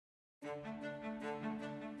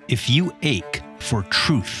If you ache for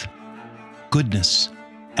truth, goodness,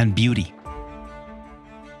 and beauty,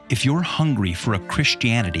 if you're hungry for a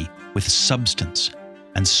Christianity with substance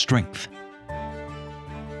and strength,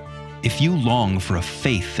 if you long for a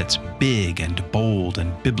faith that's big and bold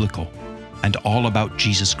and biblical and all about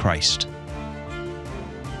Jesus Christ,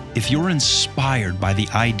 if you're inspired by the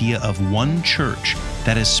idea of one church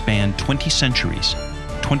that has spanned 20 centuries,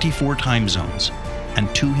 24 time zones,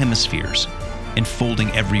 and 2 hemispheres, enfolding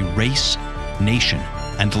every race, nation,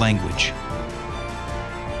 and language,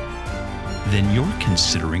 then you're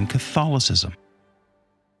considering Catholicism.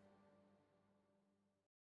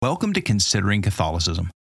 Welcome to Considering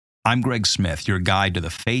Catholicism. I'm Greg Smith, your guide to the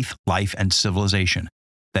faith, life, and civilization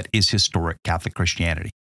that is historic Catholic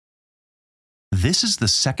Christianity. This is the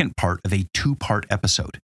second part of a 2-part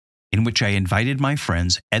episode in which I invited my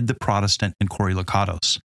friends Ed the Protestant and Corey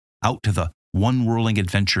Lakatos out to the One Whirling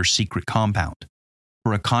Adventure secret compound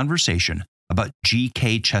for a conversation about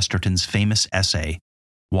G.K. Chesterton's famous essay,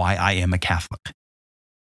 Why I Am a Catholic.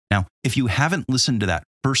 Now, if you haven't listened to that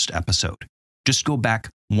first episode, just go back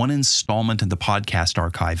one installment in the podcast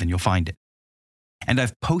archive and you'll find it. And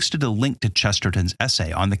I've posted a link to Chesterton's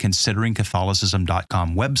essay on the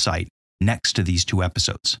ConsideringCatholicism.com website next to these 2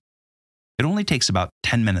 episodes. It only takes about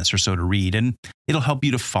 10 minutes or so to read, and it'll help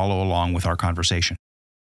you to follow along with our conversation.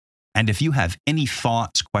 And if you have any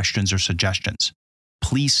thoughts, questions, or suggestions,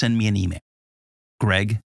 please send me an email,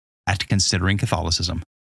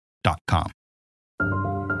 greg@consideringcatholicism.com.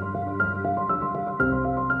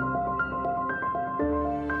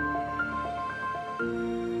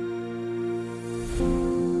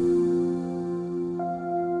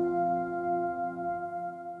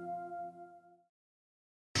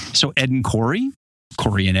 So Ed and Corey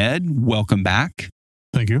and Ed, welcome back.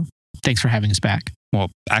 Thank you. Thanks for having us back. Well,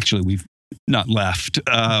 actually, we've not left.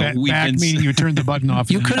 Back meaning you turned the button off.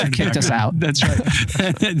 You could have kicked us out. That's right.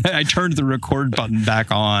 I turned the record button back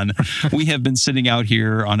on. We have been sitting out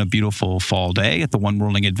here on a beautiful fall day at the One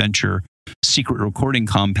Whirling Adventure secret recording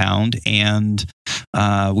compound, and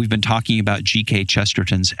we've been talking about G.K.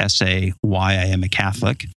 Chesterton's essay, Why I Am a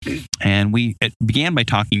Catholic. And it began by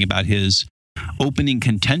talking about his opening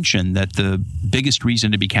contention that the biggest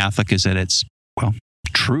reason to be Catholic is that it's, well,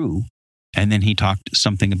 true. And then he talked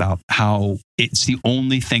something about how it's the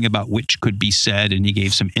only thing about which could be said, and he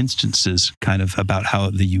gave some instances kind of about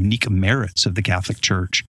how the unique merits of the Catholic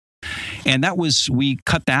Church. And we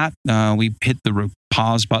cut that, we hit the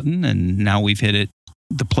pause button, and now we've hit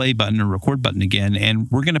the play button or record button again. And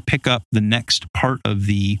we're going to pick up the next part of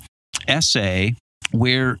the essay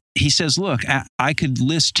where he says, look, I could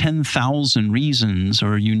list 10,000 reasons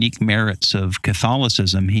or unique merits of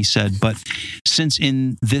Catholicism. He said, but since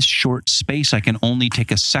in this short space I can only take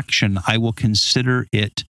a section, I will consider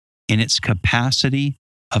it in its capacity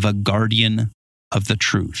of a guardian of the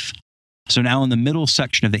truth. So now in the middle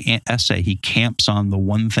section of the essay, he camps on the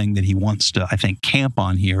one thing that he wants to, I think, camp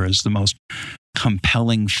on here as the most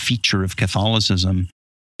compelling feature of Catholicism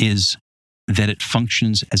is that it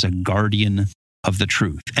functions as a guardian of the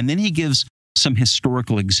truth. And then he gives some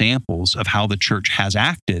historical examples of how the church has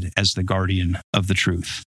acted as the guardian of the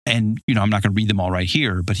truth. And, I'm not going to read them all right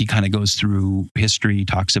here, but he kind of goes through history,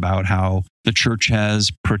 talks about how the church has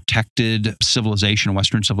protected civilization,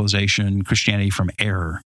 Western civilization, Christianity from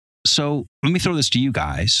error. So let me throw this to you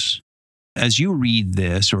guys. As you read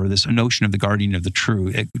this, or this notion of the guardian of the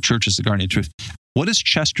truth, church is the guardian of the truth, what does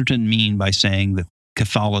Chesterton mean by saying that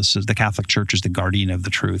the Catholic Church is the guardian of the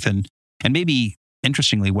truth? And maybe,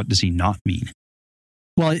 interestingly, what does he not mean?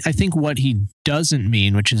 Well, I think what he doesn't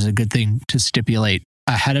mean, which is a good thing to stipulate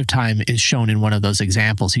ahead of time, is shown in one of those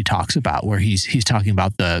examples he talks about, where he's talking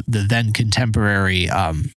about the then contemporary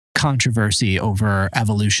controversy over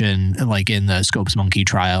evolution, like in the Scopes monkey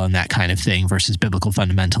trial and that kind of thing, versus biblical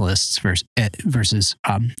fundamentalists versus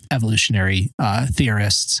evolutionary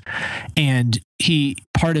theorists. And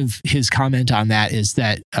part of his comment on that is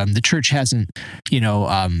that the church hasn't,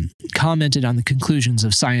 commented on the conclusions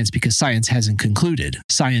of science because science hasn't concluded.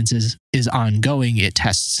 Science is ongoing. It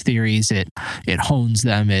tests theories. It hones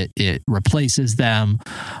them. It replaces them.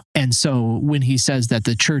 And so when he says that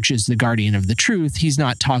the church is the guardian of the truth, he's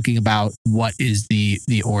not talking about what is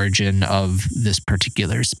the origin of this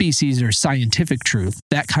particular species or scientific truth,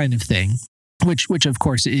 that kind of thing, which of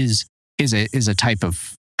course is a type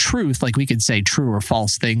of truth. Like we could say true or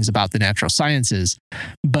false things about the natural sciences,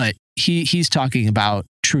 but he's talking about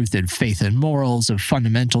truth in faith and morals, of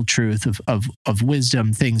fundamental truth, of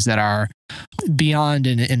wisdom, things that are beyond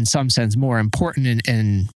and in some sense more important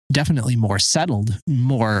and definitely more settled,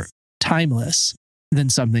 more timeless than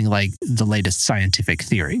something like the latest scientific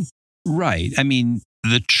theory. Right. I mean,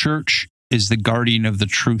 the church is the guardian of the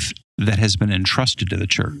truth that has been entrusted to the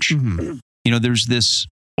church. Mm-hmm. There's this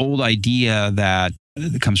old idea that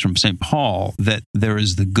comes from St. Paul that there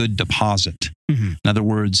is the good deposit. Mm-hmm. In other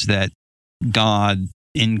words, that God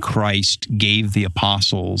in Christ gave the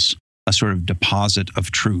apostles a sort of deposit of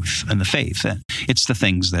truth and the faith. And it's the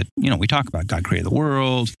things that, we talk about. God created the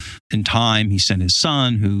world. In time, he sent his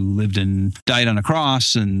son who lived and died on a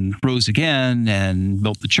cross and rose again and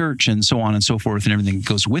built the church and so on and so forth and everything that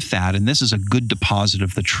goes with that. And this is a good deposit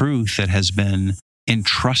of the truth that has been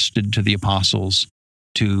entrusted to the apostles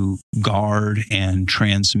to guard and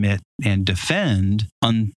transmit and defend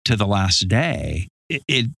unto the last day.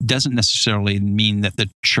 It doesn't necessarily mean that the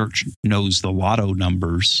church knows the lotto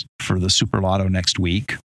numbers for the super lotto next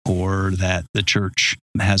week, or that the church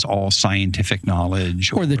has all scientific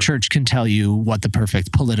knowledge. Or the church can tell you what the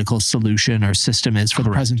perfect political solution or system is for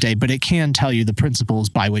the present day, but it can tell you the principles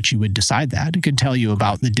by which you would decide that. It can tell you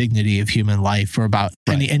about the dignity of human life or about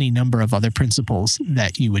any number of other principles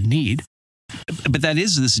that you would need. But that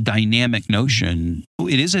is this dynamic notion.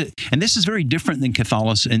 And this is very different than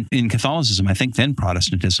Catholicism, I think, than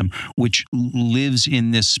Protestantism, which lives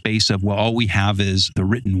in this space of, well, all we have is the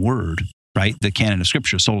written word, right? The canon of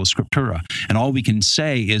Scripture, sola scriptura. And all we can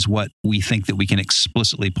say is what we think that we can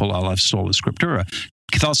explicitly pull out of sola scriptura.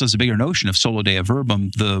 Catholicism has a bigger notion of sola dei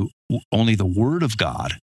verbum, only the word of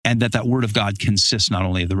God. And that word of God consists not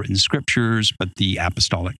only of the written scriptures, but the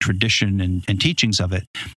apostolic tradition and teachings of it.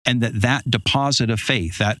 And that deposit of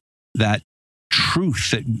faith, that truth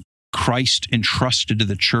that Christ entrusted to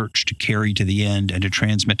the church to carry to the end and to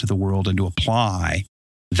transmit to the world and to apply,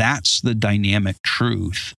 that's the dynamic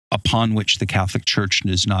truth upon which the Catholic Church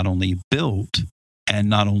is not only built and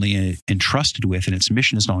not only entrusted with, and its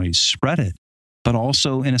mission is not only to spread it, but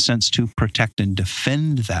also, in a sense, to protect and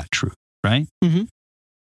defend that truth, right? Mm-hmm.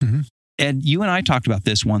 Mm-hmm. Ed, you and I talked about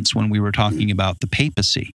this once when we were talking about the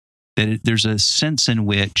papacy, that there's a sense in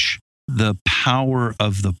which the power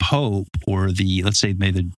of the Pope, or let's say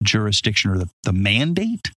maybe the jurisdiction or the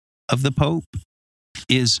mandate of the Pope,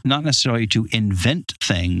 is not necessarily to invent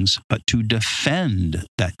things, but to defend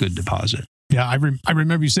that good deposit. Yeah, I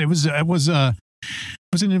remember you say it was an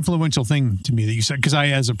influential thing to me that you said, because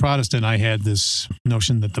as a Protestant, I had this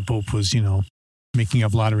notion that the Pope was, making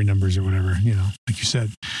up lottery numbers or whatever, like you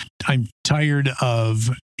said. I'm tired of,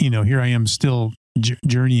 here I am still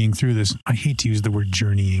journeying through this. I hate to use the word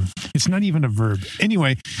journeying. It's not even a verb.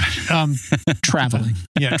 Anyway. Traveling.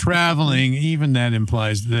 Yeah, traveling. Even that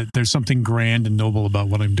implies that there's something grand and noble about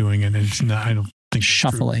what I'm doing. And it's not, I don't think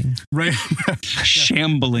shuffling. Right.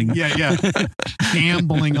 Shambling. Yeah.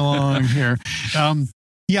 Shambling along here.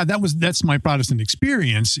 That's my Protestant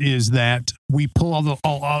experience, is that we pull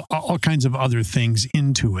all kinds of other things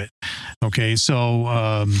into it. Okay,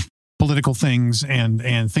 so political things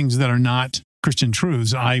and things that are not Christian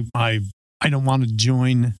truths. I don't want to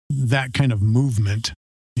join that kind of movement.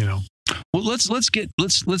 Well, let's get a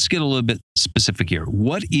little bit specific here.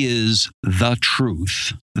 What is the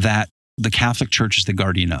truth that the Catholic Church is the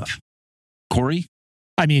guardian of? Corey?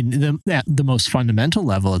 I mean, at the most fundamental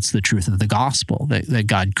level, it's the truth of the gospel, that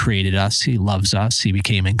God created us, he loves us, he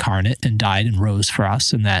became incarnate and died and rose for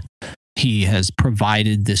us, and that he has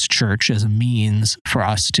provided this church as a means for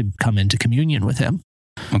us to come into communion with him.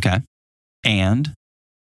 Okay. And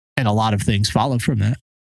a lot of things follow from that.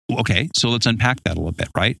 Okay, so let's unpack that a little bit,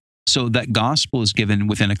 right? So that gospel is given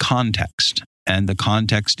within a context. And the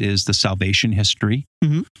context is the salvation history,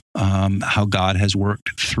 how God has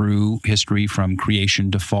worked through history from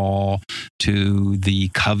creation to fall, to the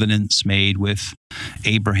covenants made with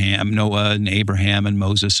Noah and Abraham and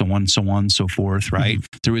Moses, so on, so forth, right?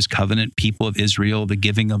 Mm-hmm. Through his covenant people of Israel, the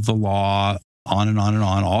giving of the law, on and on and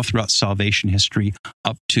on, all throughout salvation history,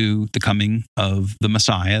 up to the coming of the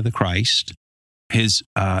Messiah, the Christ, his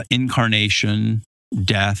incarnation,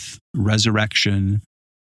 death, resurrection,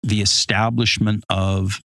 the establishment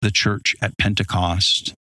of the church at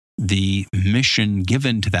Pentecost, the mission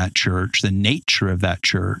given to that church, the nature of that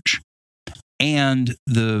church, and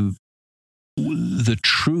the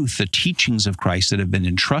truth, the teachings of Christ that have been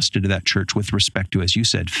entrusted to that church with respect to, as you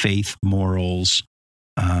said, faith, morals,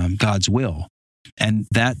 God's will. And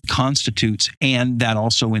that constitutes, and that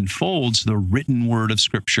also enfolds the written word of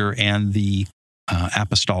Scripture and the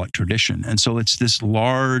apostolic tradition. And so it's this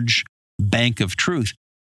large bank of truth.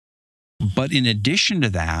 But in addition to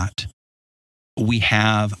that, we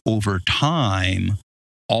have over time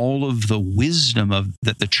all of the wisdom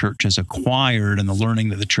that the church has acquired and the learning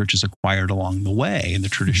that the church has acquired along the way and the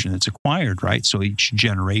tradition that's acquired, right? So each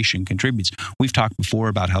generation contributes. We've talked before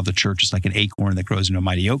about how the church is like an acorn that grows into a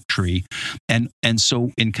mighty oak tree. And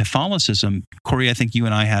so in Catholicism, Corey, I think you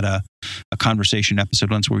and I had a conversation episode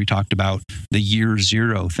once where we talked about the year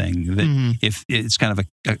zero thing, that if it's kind of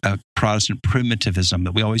a Protestant primitivism,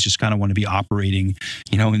 that we always just kind of want to be operating,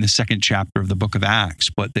 in the second chapter of the book of Acts,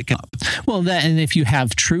 but that can... Well, and if you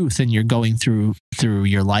have truth and you're going through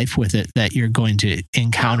your life with it, that you're going to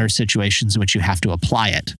encounter situations in which you have to apply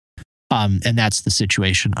it. And that's the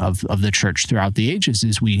situation of the church throughout the ages,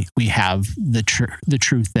 is we have the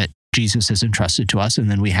truth that Jesus has entrusted to us, and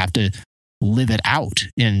then we have to live it out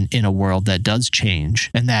in a world that does change.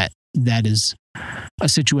 And that is a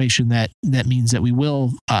situation that means that we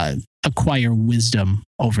will acquire wisdom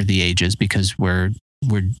over the ages, because we're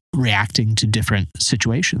reacting to different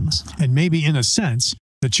situations. And maybe in a sense,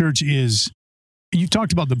 the church is, you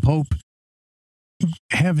talked about the Pope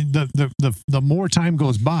having the more time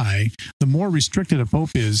goes by, the more restricted a Pope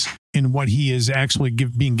is in what he is actually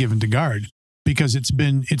being given to guard, because it's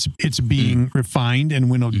being refined and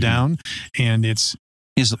winnowed down, and he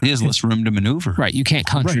has less room to maneuver. Right. You can't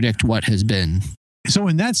contradict what has been. So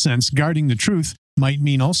in that sense, guarding the truth might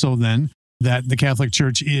mean also then that the Catholic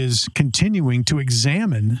Church is continuing to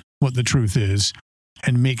examine what the truth is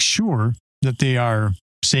and make sure that they are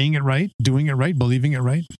saying it right, doing it right, believing it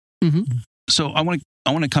right. Mm-hmm. So I want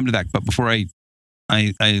to come to that, but before I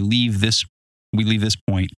leave this, we leave this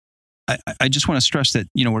point, I just want to stress that,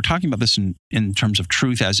 we're talking about this in terms of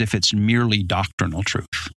truth as if it's merely doctrinal truth.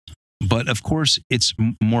 But of course, it's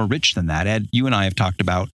more rich than that. Ed, you and I have talked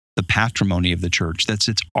about the patrimony of the church. That's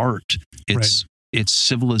its art, its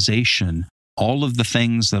civilization, all of the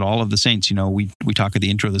things that all of the saints, we talk at the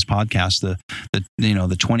intro of this podcast,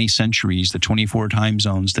 the 20 centuries, the 24 time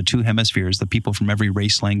zones, the 2 hemispheres, the people from every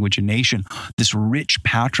race, language, and nation, this rich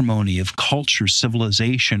patrimony of culture,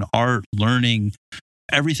 civilization, art, learning,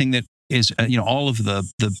 everything that is, all of the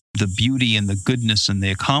beauty and the goodness and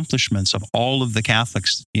the accomplishments of all of the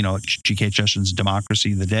Catholics, G.K. Chesterton's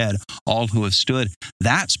Democracy of the Dead, all who have stood.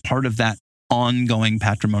 That's part of that ongoing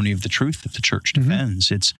patrimony of the truth that the church defends.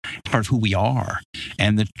 Mm-hmm. It's part of who we are.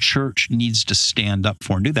 And the church needs to stand up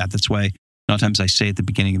for and do that. That's why a lot of times I say at the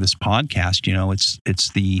beginning of this podcast, it's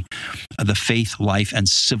the faith, life, and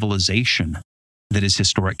civilization that is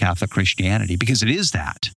historic Catholic Christianity, because it is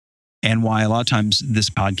that. And why a lot of times this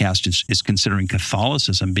podcast is considering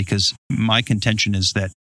Catholicism, because my contention is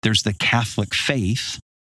that there's the Catholic faith,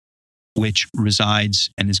 which resides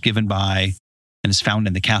and is given by and is found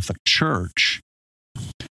in the Catholic Church.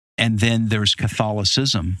 And then there's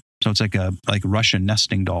Catholicism. So it's like Russian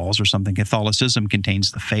nesting dolls or something. Catholicism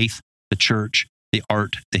contains the faith, the church, the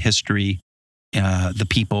art, the history, the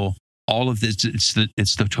people, all of this.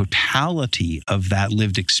 It's the totality of that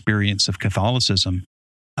lived experience of Catholicism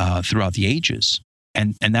throughout the ages.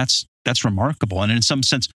 And that's remarkable. And in some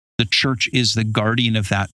sense, the church is the guardian of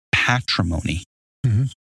that patrimony,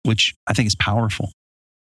 which I think is powerful.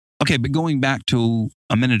 Okay, but going back to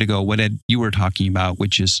a minute ago, what Ed, you were talking about,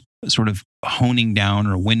 which is sort of honing down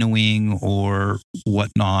or winnowing or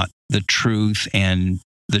whatnot, the truth, and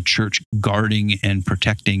the church guarding and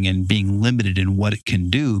protecting and being limited in what it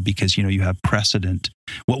can do, because, you have precedent.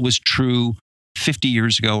 What was true 50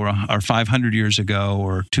 years ago or 500 years ago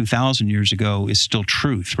or 2,000 years ago is still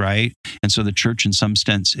truth, right? And so the church in some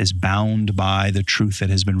sense is bound by the truth that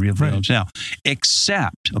has been revealed now.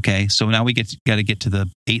 Except, okay, so now we got to get to the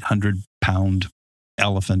 800-pound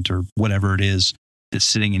elephant or whatever it is that's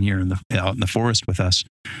sitting in here out in the forest with us.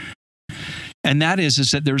 And that is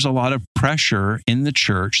that there's a lot of pressure in the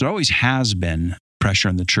church. There always has been pressure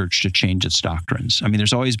in the church to change its doctrines. I mean,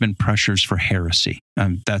 there's always been pressures for heresy.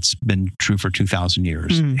 That's been true for 2,000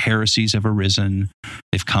 years. Heresies have arisen.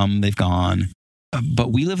 They've come, they've gone.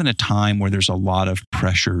 But we live in a time where there's a lot of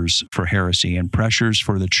pressures for heresy and pressures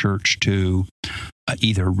for the church to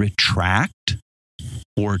either retract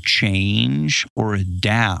or change or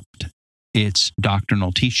adapt its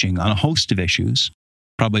doctrinal teaching on a host of issues.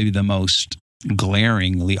 Probably the most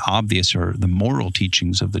glaringly obvious are the moral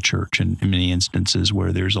teachings of the church, in many instances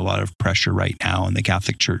where there's a lot of pressure right now in the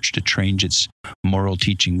Catholic Church to change its moral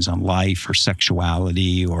teachings on life or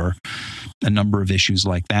sexuality or a number of issues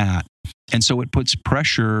like that. And so it puts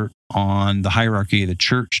pressure on the hierarchy of the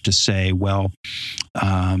church to say, well,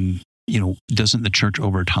 doesn't the church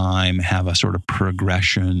over time have a sort of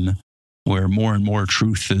progression where more and more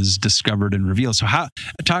truth is discovered and revealed? So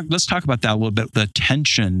let's talk about that a little bit, the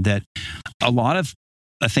tension that a lot of,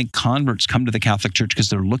 I think, converts come to the Catholic Church because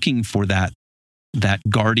they're looking for that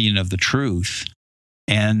guardian of the truth.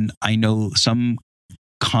 And I know some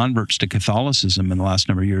converts to Catholicism in the last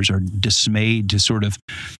number of years are dismayed to sort of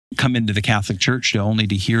come into the Catholic Church only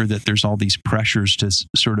to hear that there's all these pressures to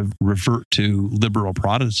sort of revert to liberal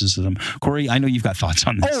Protestantism. Corey, I know you've got thoughts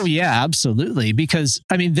on this. Oh yeah, absolutely. Because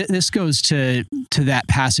I mean, this goes to that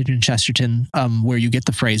passage in Chesterton where you get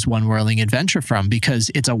the phrase "one whirling adventure" from,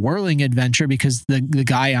 because it's a whirling adventure because the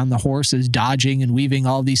guy on the horse is dodging and weaving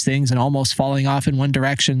all these things and almost falling off in one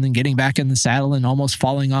direction, then getting back in the saddle and almost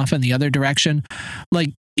falling off in the other direction. Like,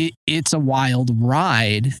 it's a wild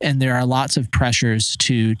ride, and there are lots of pressures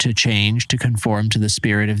to change, to conform to the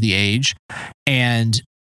spirit of the age. And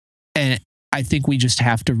I think we just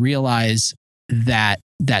have to realize that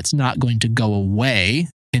that's not going to go away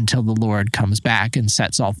until the Lord comes back and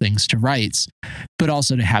sets all things to rights, but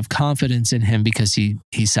also to have confidence in him because he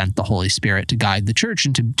sent the Holy Spirit to guide the church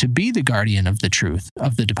and to be the guardian of the truth,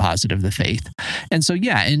 of the deposit of the faith. And so,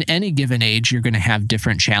 yeah, in any given age, you're going to have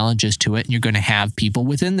different challenges to it, and you're going to have people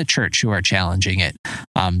within the church who are challenging it.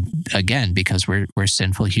 Again, because we're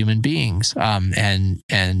sinful human beings, and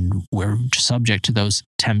we're subject to those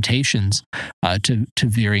temptations to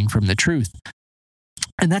veering from the truth.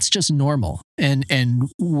 And that's just normal. And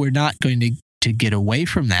we're not going to get away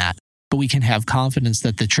from that, but we can have confidence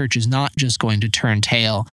that the church is not just going to turn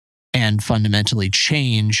tail and fundamentally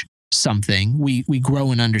change something. We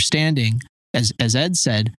grow in understanding, as Ed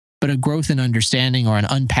said, but a growth in understanding or an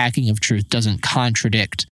unpacking of truth doesn't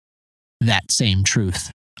contradict that same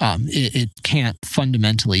truth. It can't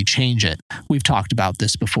fundamentally change it. We've talked about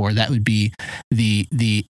this before. That would be the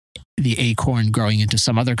acorn growing into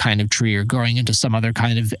some other kind of tree or growing into some other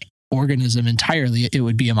kind of organism entirely. It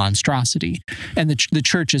would be a monstrosity. And the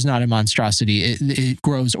church is not a monstrosity. It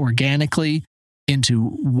grows organically into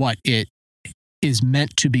what it is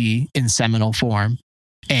meant to be in seminal form,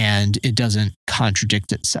 and it doesn't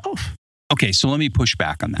contradict itself. Okay, so let me push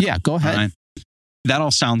back on that. Yeah, go ahead. Right? That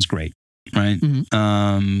all sounds great, right?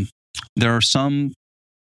 Mm-hmm. There are some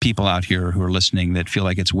people out here who are listening that feel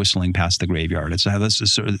like it's whistling past the graveyard. It's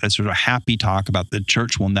sort of happy talk about the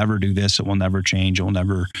church will never do this, it will never change,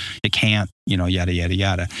 it can't, yada, yada,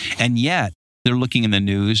 yada. And yet they're looking in the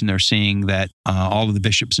news and they're seeing that all of the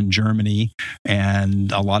bishops in Germany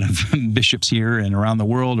and a lot of bishops here and around the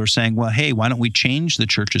world are saying, well, hey, why don't we change the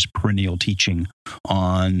church's perennial teaching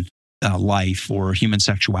on life or human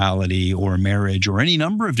sexuality or marriage or any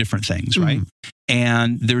number of different things, right?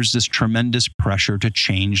 And there's this tremendous pressure to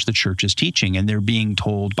change the church's teaching. And they're being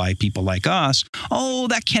told by people like us, oh,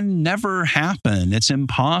 that can never happen. It's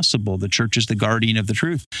impossible. The church is the guardian of the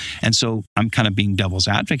truth. And so I'm kind of being devil's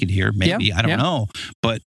advocate here. Maybe, I don't know.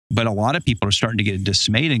 But a lot of people are starting to get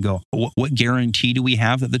dismayed and go, what guarantee do we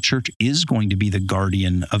have that the church is going to be the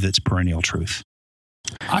guardian of its perennial truth?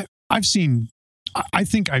 I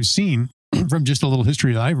think I've seen from just a little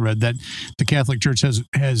history that I've read that the Catholic Church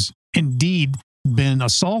has indeed been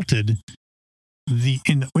assaulted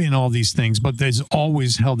in all these things, but has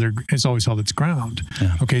always held its ground.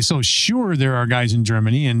 Yeah. Okay, so sure there are guys in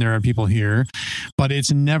Germany and there are people here, but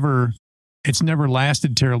it's never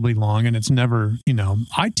lasted terribly long, and it's never,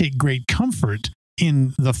 I take great comfort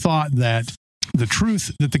in the thought that the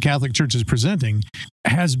truth that the Catholic Church is presenting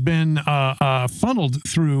has been funneled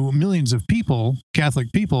through millions of people,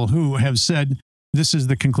 Catholic people, who have said, this is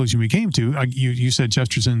the conclusion we came to. You said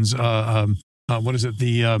Chesterton's, what is it?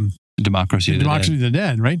 The Democracy of the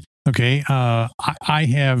Dead, right? Okay. I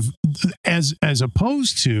have, as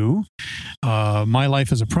opposed to my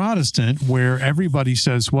life as a Protestant, where everybody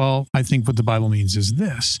says, well, I think what the Bible means is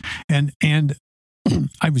this. And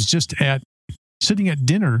I was just sitting at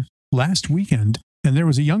dinner last weekend, and there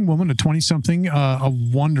was a young woman, a 20-something, a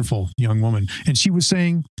wonderful young woman. And she was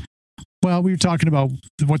saying, well, we were talking about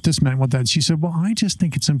what this meant, what that. She said, well, I just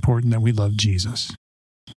think it's important that we love Jesus.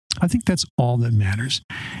 I think that's all that matters.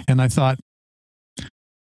 And I thought,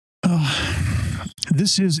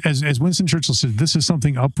 this is, as Winston Churchill said, this is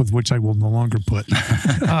something up with which I will no longer put.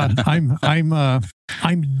 I'm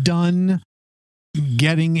done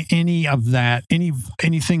getting any of that,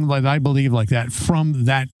 anything that I believe like that from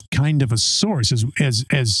that kind of a source, as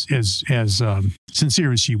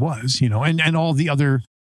sincere as she was, and all the other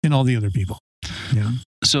people. Yeah.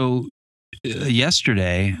 So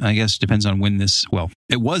yesterday, I guess depends on when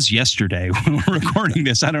it was yesterday when we're recording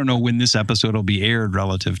this. I don't know when this episode will be aired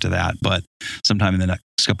relative to that, but sometime in the next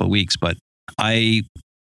couple of weeks. But I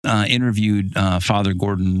interviewed Father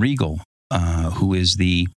Gordon Regal, who is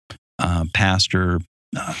the pastor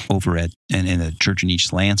over in a church in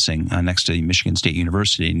East Lansing next to Michigan State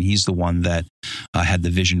University. And he's the one that had the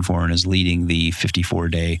vision for and is leading the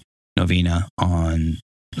 54-day novena on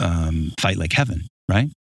Fight Like Heaven, right?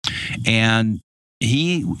 And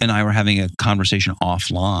he and I were having a conversation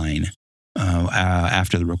offline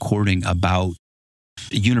after the recording about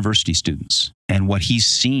university students and what he's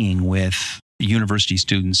seeing with university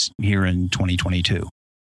students here in 2022.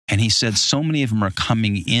 And he said so many of them are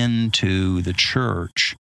coming into the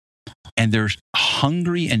church and they're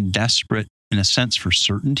hungry and desperate, in a sense, for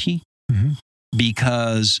certainty,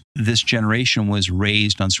 because this generation was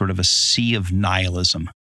raised on sort of a sea of nihilism.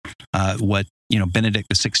 What Benedict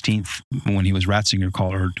XVI, when he was Ratzinger,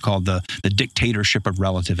 called the dictatorship of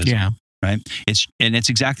relativism. Yeah. Right. It's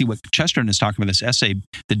exactly what Chesterton is talking about in this essay: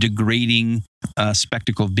 the degrading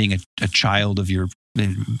spectacle of being a child of your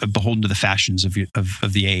beholden to the fashions of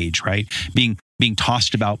the age. Right. Being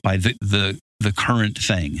tossed about by the current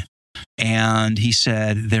thing. And he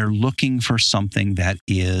said they're looking for something that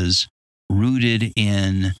is rooted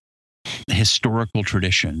in historical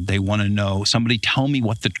tradition. They want to know, somebody tell me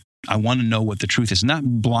I want to know what the truth is. Not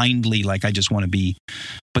blindly, like I just want to be,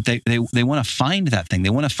 but they want to find that thing. They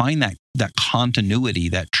want to find that continuity,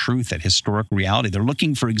 that truth, that historic reality. They're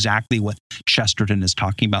looking for exactly what Chesterton is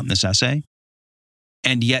talking about in this essay.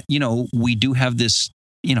 And yet, we do have this,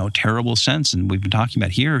 terrible sense, and we've been talking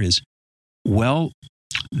about here is, well,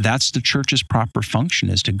 that's the church's proper function,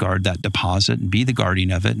 is to guard that deposit and be the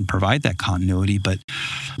guardian of it and provide that continuity. But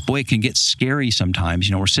boy, it can get scary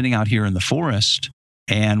sometimes. We're sitting out here in the forest,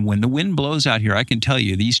 and when the wind blows out here, I can tell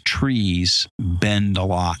you these trees bend a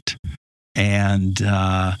lot. And,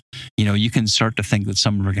 you can start to think that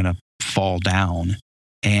some are going to fall down.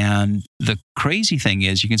 And the crazy thing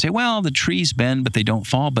is, you can say, well, the trees bend, but they don't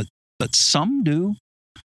fall. But some do.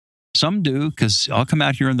 Some do, because I'll come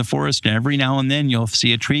out here in the forest and every now and then you'll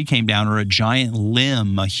see a tree came down, or a giant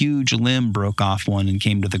limb, a huge limb broke off one and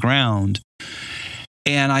came to the ground.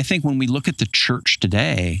 And I think when we look at the church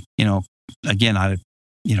today, again,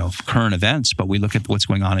 current events, but we look at what's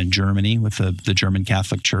going on in Germany with the German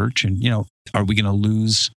Catholic Church, and, are we going to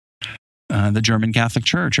lose the German Catholic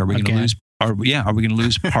Church? Are we going to lose? Are we going to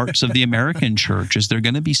lose parts of the American church? Is there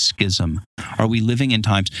going to be schism? Are we living in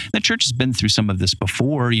times? The church has been through some of this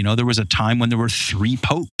before. There was a time when there were 3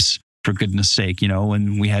 popes, for goodness sake,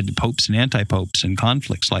 when we had popes and anti-popes and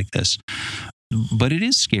conflicts like this. But it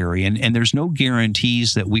is scary, and there's no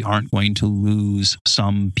guarantees that we aren't going to lose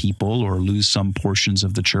some people or lose some portions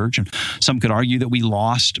of the church. And some could argue that we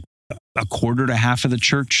lost a quarter to half of the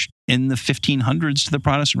church in the 1500s to the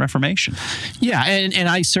Protestant Reformation. Yeah, and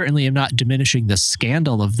I certainly am not diminishing the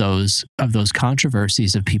scandal of those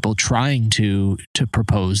controversies of people trying to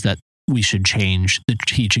propose that we should change the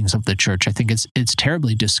teachings of the church. I think it's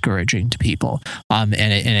terribly discouraging to people, and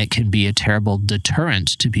it can be a terrible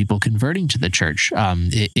deterrent to people converting to the church.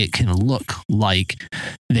 It can look like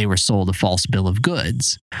they were sold a false bill of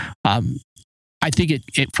goods. I think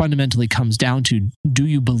it fundamentally comes down to, do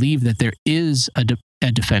you believe that there is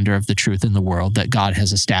a defender of the truth in the world, that God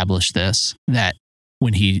has established this, that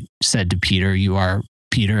when he said to Peter, you are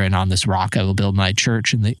Peter, and on this rock I will build my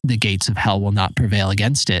church, and the gates of hell will not prevail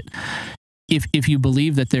against it. If you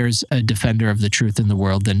believe that there's a defender of the truth in the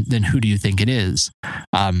world, then who do you think it is?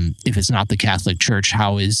 If it's not the Catholic Church,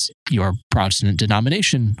 how is your Protestant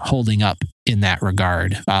denomination holding up in that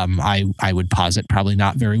regard? I would posit probably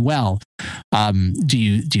not very well. Do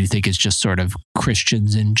you think it's just sort of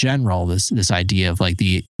Christians in general, this idea of like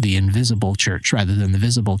the invisible church rather than the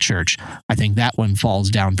visible church? I think that one falls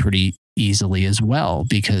down pretty easily as well,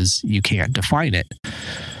 because you can't define it.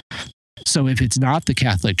 So if it's not the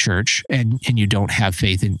Catholic Church and you don't have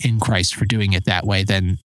faith in Christ for doing it that way,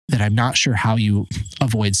 then I'm not sure how you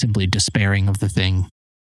avoid simply despairing of the thing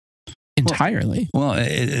entirely. Well,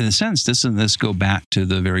 in a sense, doesn't this go back to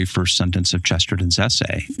the very first sentence of Chesterton's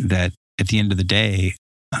essay, that at the end of the day,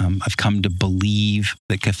 I've come to believe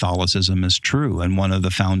that Catholicism is true. And one of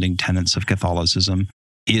the founding tenets of Catholicism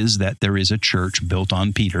is that there is a church built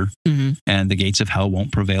on Peter, and the gates of hell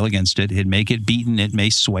won't prevail against it. It may get beaten. It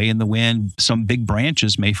may sway in the wind. Some big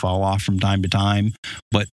branches may fall off from time to time,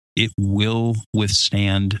 but it will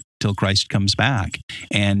withstand till Christ comes back.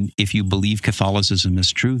 And if you believe Catholicism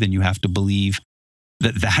is true, then you have to believe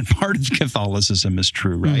that part of Catholicism is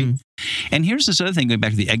true, right? And here's this other thing, going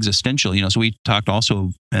back to the existential, so we talked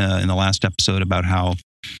also in the last episode about how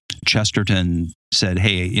Chesterton said,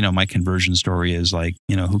 hey, my conversion story is like,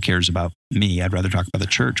 who cares about me? I'd rather talk about the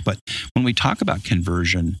church. But when we talk about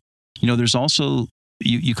conversion, there's also,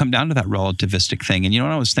 you come down to that relativistic thing. And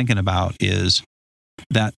what I was thinking about is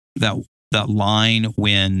that line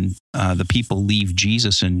when the people leave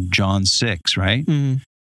Jesus in John 6, right?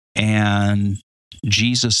 And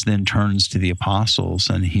Jesus then turns to the apostles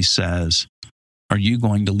and he says, are you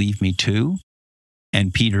going to leave me too?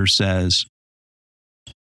 And Peter says,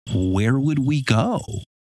 where would we go?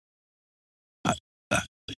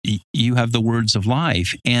 You have the words of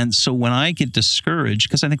life. And so when I get discouraged,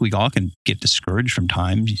 because I think we all can get discouraged from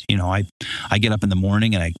times, I get up in the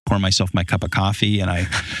morning and I pour myself my cup of coffee and I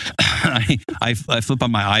flip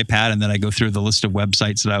on my iPad and then I go through the list of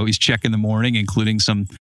websites that I always check in the morning, including some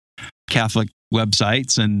Catholic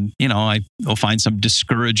websites. And, I'll find some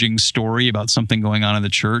discouraging story about something going on in the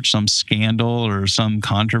church, some scandal or some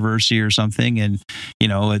controversy or something. And,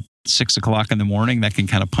 at 6 o'clock in the morning, that can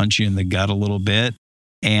kind of punch you in the gut a little bit.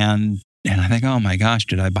 And I think, oh my gosh,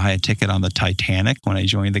 did I buy a ticket on the Titanic when I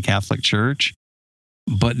joined the Catholic Church?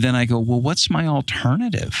 But then I go, well, what's my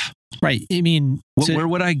alternative? Right. I mean, where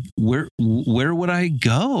would I go?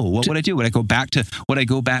 What would I do? Would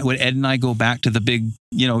Ed and I go back to the big,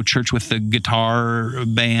 church with the guitar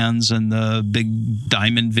bands and the big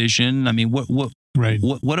diamond vision? I mean,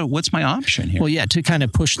 what's my option here? Well, yeah, to kind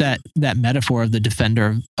of push that metaphor of the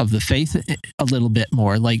defender of the faith a little bit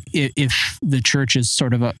more. Like if the church is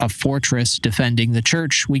sort of a fortress defending the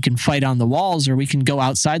church, we can fight on the walls, or we can go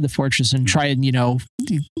outside the fortress and try and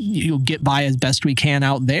you'll get by as best we can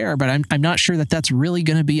out there. But I'm not sure that that's really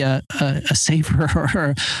going to be a safer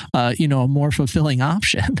or a more fulfilling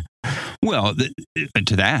option. Well,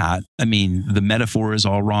 to that, I mean, the metaphor is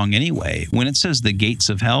all wrong anyway. When it says the gates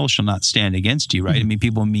of hell shall not stand against you, right? I mean,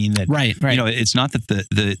 people mean that, right. It's not that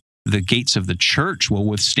the gates of the church will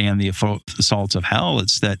withstand the assaults of hell.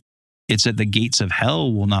 It's that the gates of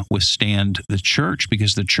hell will not withstand the church,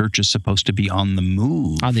 because the church is supposed to be on the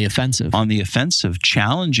move. On the offensive,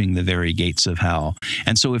 challenging the very gates of hell.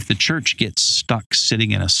 And so if the church gets stuck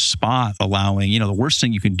sitting in a spot, allowing, the worst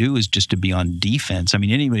thing you can do is just to be on defense. I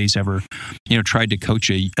mean, anybody's ever, tried to coach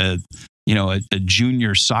a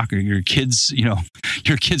junior soccer, your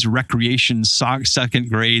kids' recreation second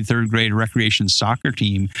grade, third grade recreation soccer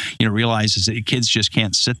team, realizes that kids just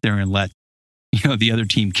can't sit there and let the other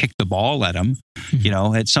team kick the ball at them.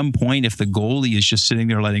 At some point, if the goalie is just sitting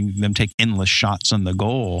there letting them take endless shots on the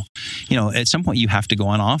goal, at some point you have to go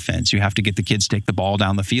on offense. You have to get the kids to take the ball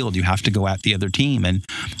down the field. You have to go at the other team. And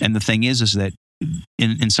the thing is that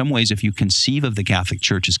in some ways, if you conceive of the Catholic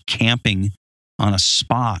Church as camping on a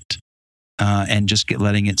spot and just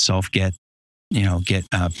letting itself people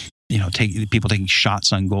taking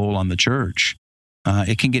shots on goal on the church,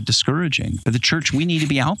 it can get discouraging. But the church, we need to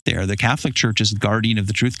be out there. The Catholic Church is the guardian of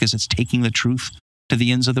the truth because it's taking the truth to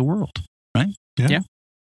the ends of the world, right? Yeah.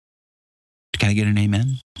 Can I get an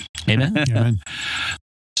amen? Amen. Amen.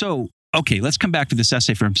 So, okay, let's come back to this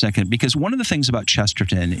essay for a second, because one of the things about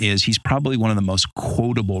Chesterton is he's probably one of the most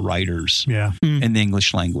quotable writers in the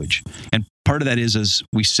English language. And part of that is, as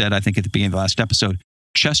we said, I think at the beginning of the last episode,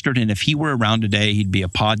 Chesterton, if he were around today, he'd be a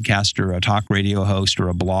podcaster, a talk radio host, or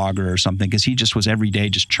a blogger or something, because he just was every day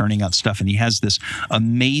just churning out stuff. And he has this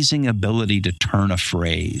amazing ability to turn a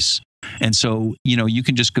phrase. And so, you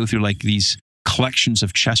can just go through like these collections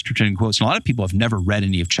of Chesterton quotes. And a lot of people have never read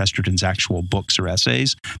any of Chesterton's actual books or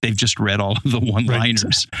essays. They've just read all of the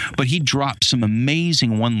one-liners. Right. But he drops some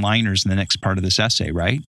amazing one-liners in the next part of this essay,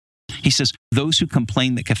 right? He says, "Those who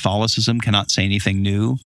complain that Catholicism cannot say anything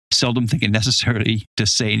new seldom think it necessary to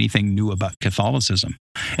say anything new about Catholicism."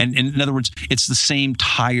 And in other words, it's the same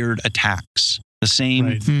tired attacks, the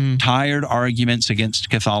same tired arguments against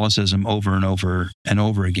Catholicism over and over and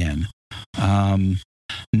over again.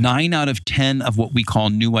 9 out of 10 of what we call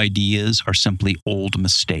new ideas are simply old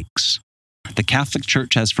mistakes. The Catholic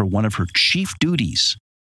Church has for one of her chief duties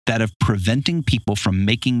that of preventing people from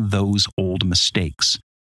making those old mistakes,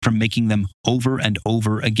 from making them over and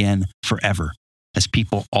over again forever, as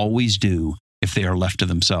people always do if they are left to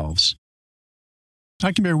themselves.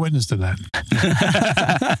 I can bear witness to that.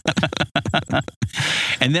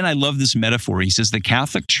 And then I love this metaphor. He says the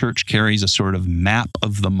Catholic Church carries a sort of map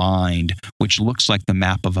of the mind, which looks like the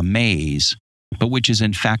map of a maze, but which is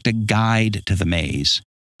in fact a guide to the maze.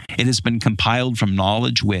 It has been compiled from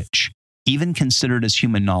knowledge which, even considered as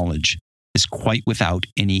human knowledge, is quite without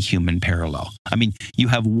any human parallel. I mean, you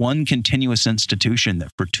have one continuous institution that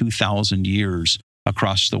for 2,000 years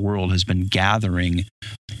across the world has been gathering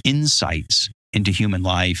insights into human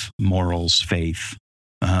life, morals, faith,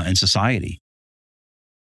 and society.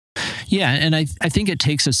 Yeah, and I think it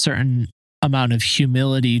takes a certain amount of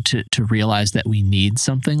humility to realize that we need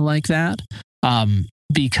something like that.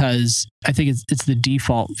 Because I think it's the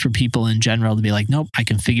default for people in general to be like, nope, I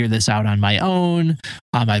can figure this out on my own.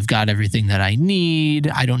 I've got everything that I need.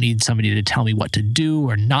 I don't need somebody to tell me what to do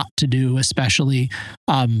or not to do, especially.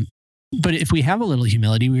 But if we have a little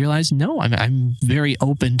humility, we realize, no, I'm very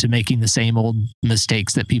open to making the same old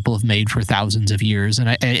mistakes that people have made for thousands of years.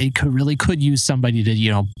 And it could use somebody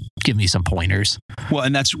to, give me some pointers. Well,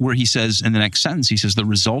 and that's where he says in the next sentence, he says, the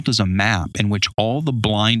result is a map in which all the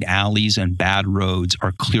blind alleys and bad roads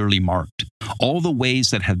are clearly marked. All the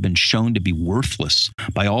ways that have been shown to be worthless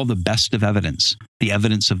by all the best of evidence, the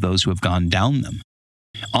evidence of those who have gone down them.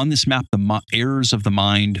 On this map, the errors of the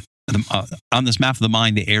mind, on this map of the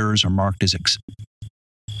mind, the errors are marked as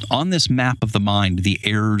on this map of the mind, the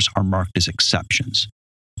errors are marked as exceptions.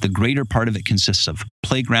 The greater part of it consists of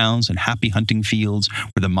playgrounds and happy hunting fields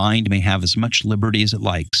where the mind may have as much liberty as it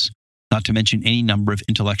likes, not to mention any number of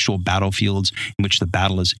intellectual battlefields in which the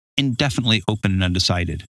battle is indefinitely open and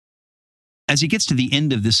undecided. As he gets to the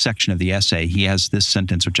end of this section of the essay, he has this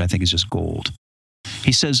sentence, which I think is just gold.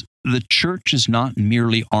 He says, the church is not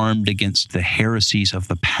merely armed against the heresies of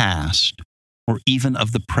the past or even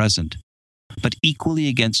of the present, but equally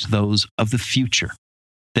against those of the future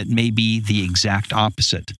that may be the exact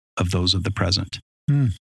opposite of those of the present.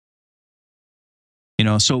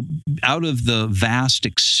 So out of the vast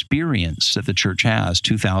experience that the church has,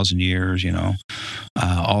 2,000 years,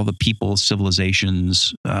 all the people,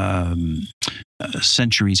 civilizations,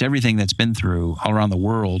 centuries, everything that's been through all around the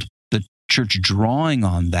world, the church drawing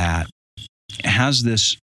on that has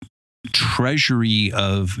this treasury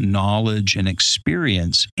of knowledge and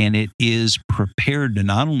experience, and it is prepared to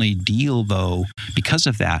not only deal, though, because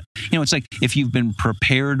of that. It's like if you've been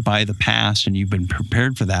prepared by the past and you've been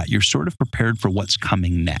prepared for that, you're sort of prepared for what's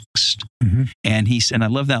coming next. Mm-hmm. And I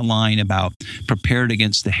love that line about prepared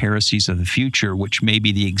against the heresies of the future, which may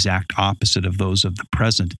be the exact opposite of those of the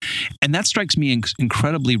present. And that strikes me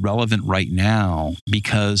incredibly relevant right now,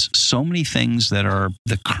 because so many things that are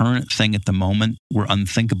the current thing at the moment were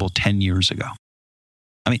unthinkable 10 years ago.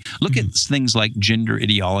 I mean, look at things like gender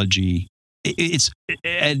ideology.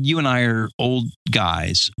 You and I are old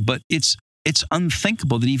guys, but it's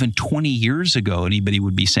unthinkable that even 20 years ago anybody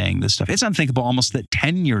would be saying this stuff. It's unthinkable almost that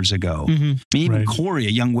 10 years ago. Mm-hmm. I mean, even Corey, a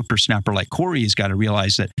young whippersnapper like Corey, has got to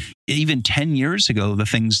realize that even 10 years ago, the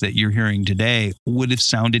things that you're hearing today would have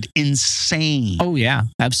sounded insane. Oh, yeah,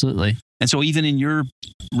 absolutely. And so even in your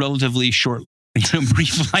relatively short,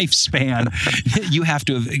 brief lifespan, you have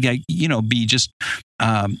to, be just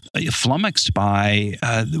flummoxed by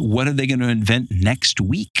what are they going to invent next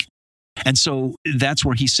week? And so that's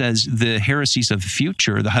where he says the heresies of the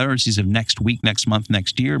future, the heresies of next week, next month,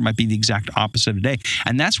 next year might be the exact opposite of today.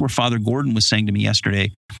 And that's where Father Gordon was saying to me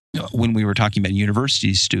yesterday when we were talking about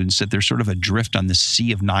university students, that there's sort of a drift on the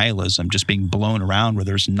sea of nihilism, just being blown around where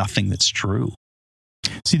there's nothing that's true.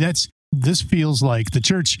 See, this feels like the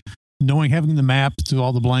church, having the map to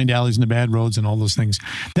all the blind alleys and the bad roads and all those things,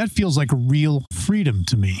 that feels like real freedom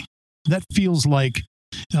to me. That feels like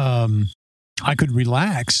I could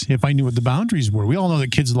relax if I knew what the boundaries were. We all know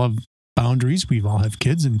that kids love boundaries. We all have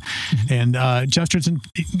kids, and Chesterton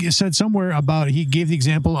said somewhere about, he gave the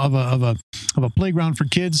example of a playground for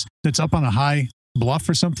kids that's up on a high bluff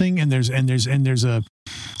or something, and there's a,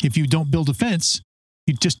 if you don't build a fence,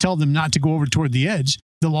 you just tell them not to go over toward the edge.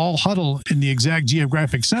 They'll all huddle in the exact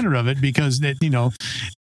geographic center of it because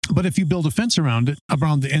but if you build a fence around it,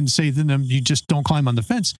 and say to them, you just don't climb on the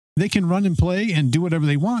fence, they can run and play and do whatever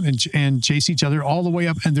they want and chase each other all the way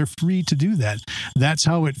up, and they're free to do that. That's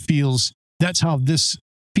how it feels. That's how this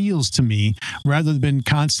feels to me, rather than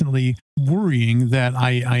constantly worrying that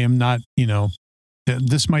I am not,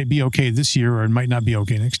 this might be okay this year or it might not be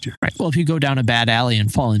okay next year. Right. Well, if you go down a bad alley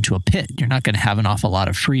and fall into a pit, you're not going to have an awful lot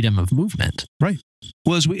of freedom of movement. Right.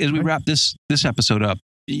 Well, as we wrap this episode up,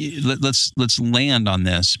 let's land on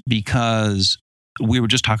this, because we were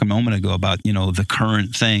just talking a moment ago about, the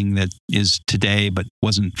current thing that is today but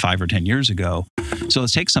wasn't 5 or 10 years ago. So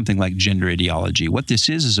let's take something like gender ideology. What this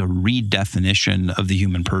is a redefinition of the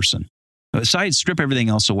human person. Aside, strip everything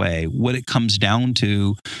else away. What it comes down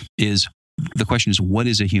to is, the question is, what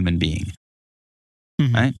is a human being?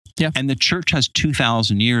 Mm-hmm. Right? Yeah. And the church has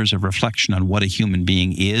 2,000 years of reflection on what a human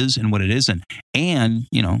being is and what it isn't. And,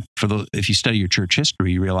 if you study your church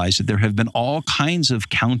history, you realize that there have been all kinds of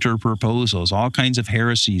counter proposals, all kinds of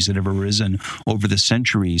heresies that have arisen over the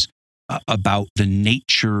centuries about the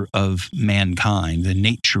nature of mankind, the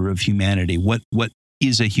nature of humanity, what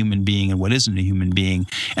is a human being and what isn't a human being.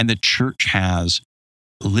 And the church has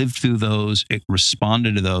lived through those, it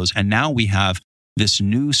responded to those, and now we have this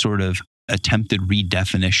new sort of attempted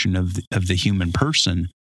redefinition of the human person.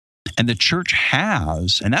 And the church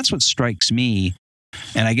has, and that's what strikes me,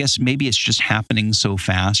 and I guess maybe it's just happening so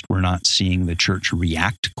fast we're not seeing the church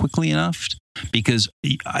react quickly enough, because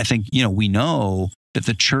I think, we know that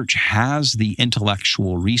the church has the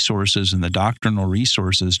intellectual resources and the doctrinal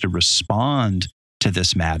resources to respond to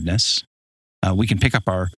this madness. We can pick up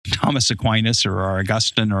our Thomas Aquinas or our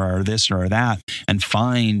Augustine or our this or our that and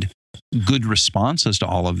find good responses to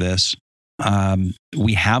all of this.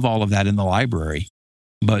 We have all of that in the library,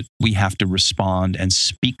 but we have to respond and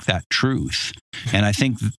speak that truth. And I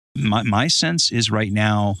think my sense is right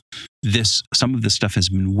now, some of this stuff has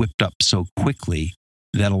been whipped up so quickly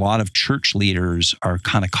that a lot of church leaders are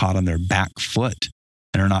kind of caught on their back foot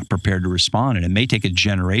and are not prepared to respond. And it may take a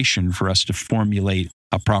generation for us to formulate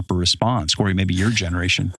a proper response. Corey, maybe your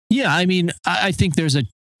generation. Yeah, I mean, I think there's a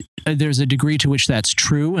degree to which that's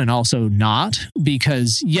true and also not,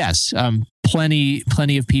 because yes,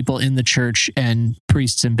 plenty of people in the church and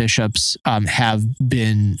priests and bishops have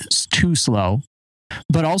been too slow.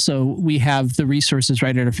 But also, we have the resources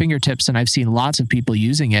right at our fingertips, and I've seen lots of people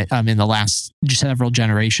using it in the last several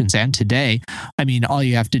generations and today. I mean, all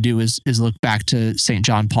you have to do is look back to St.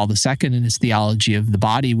 John Paul II and his theology of the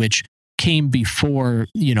body, which came before,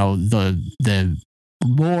 the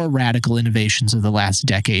more radical innovations of the last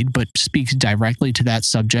decade, but speaks directly to that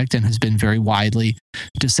subject and has been very widely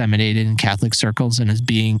disseminated in Catholic circles and is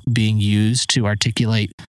being used to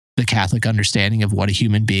articulate the Catholic understanding of what a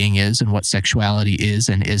human being is and what sexuality is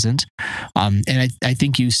and isn't. And I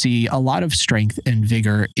think you see a lot of strength and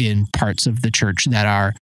vigor in parts of the church that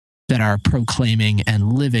are proclaiming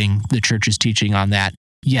and living the church's teaching on that.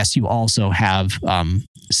 Yes, you also have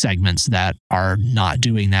segments that are not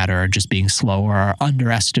doing that or are just being slow or are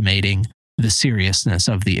underestimating the seriousness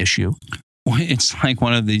of the issue. Well, it's like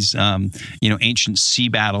one of these, ancient sea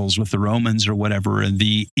battles with the Romans or whatever, and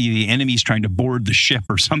the enemy's trying to board the ship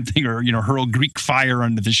or something, or hurl Greek fire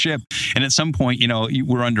onto the ship. And at some point,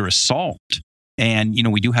 we're under assault, and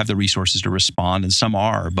we do have the resources to respond, and some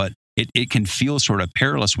are, but it can feel sort of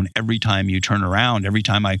perilous when every time you turn around, every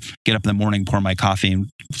time I get up in the morning, pour my coffee, and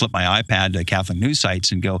flip my iPad to Catholic news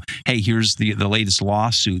sites and go, hey, here's the latest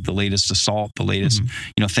lawsuit, the latest assault, the latest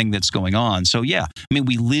thing that's going on. So yeah, I mean,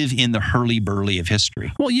 we live in the hurly-burly of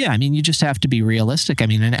history. Well, yeah, I mean, you just have to be realistic. I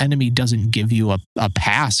mean, an enemy doesn't give you a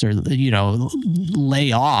pass or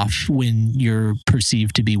lay off when you're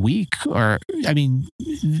perceived to be weak. Or I mean,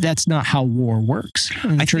 that's not how war works.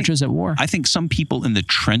 The church is at war. I think some people in the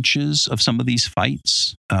trenches of some of these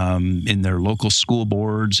fights, in their local school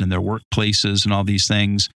boards and their workplaces and all these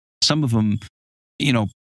things, some of them,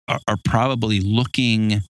 are probably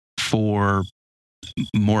looking for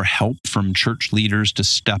more help from church leaders to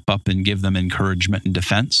step up and give them encouragement and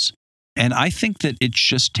defense. And I think that it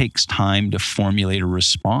just takes time to formulate a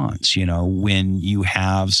response. When you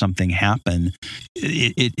have something happen,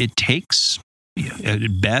 it takes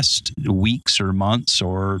at best weeks or months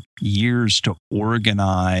or years to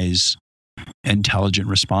organize intelligent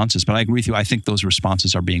responses. But I agree with you. I think those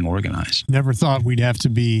responses are being organized. Never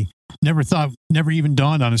even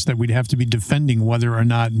dawned on us that we'd have to be defending whether or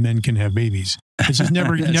not men can have babies. It's just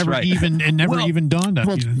never right. even dawned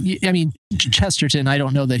on me. I mean, Chesterton, I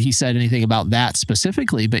don't know that he said anything about that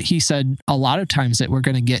specifically, but he said a lot of times that we're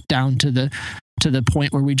going to get down to the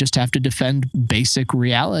point where we just have to defend basic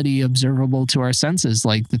reality observable to our senses,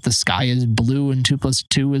 like that the sky is blue and 2 +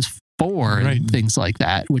 2 is 4, right. And things like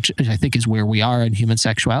that, which I think is where we are in human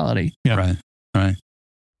sexuality. Yeah. Right.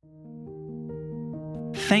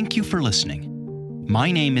 Thank you for listening.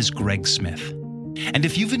 My name is Greg Smith. And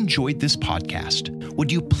if you've enjoyed this podcast,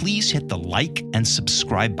 would you please hit the like and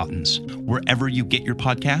subscribe buttons wherever you get your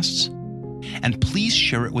podcasts? And please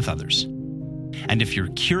share it with others. And if you're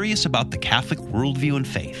curious about the Catholic worldview and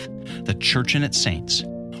faith, the Church and its saints,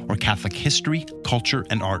 or Catholic history, culture,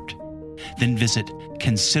 and art, then visit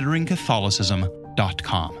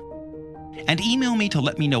consideringcatholicism.com. And email me to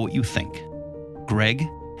let me know what you think.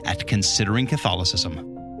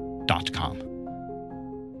 Greg@consideringcatholicism.com.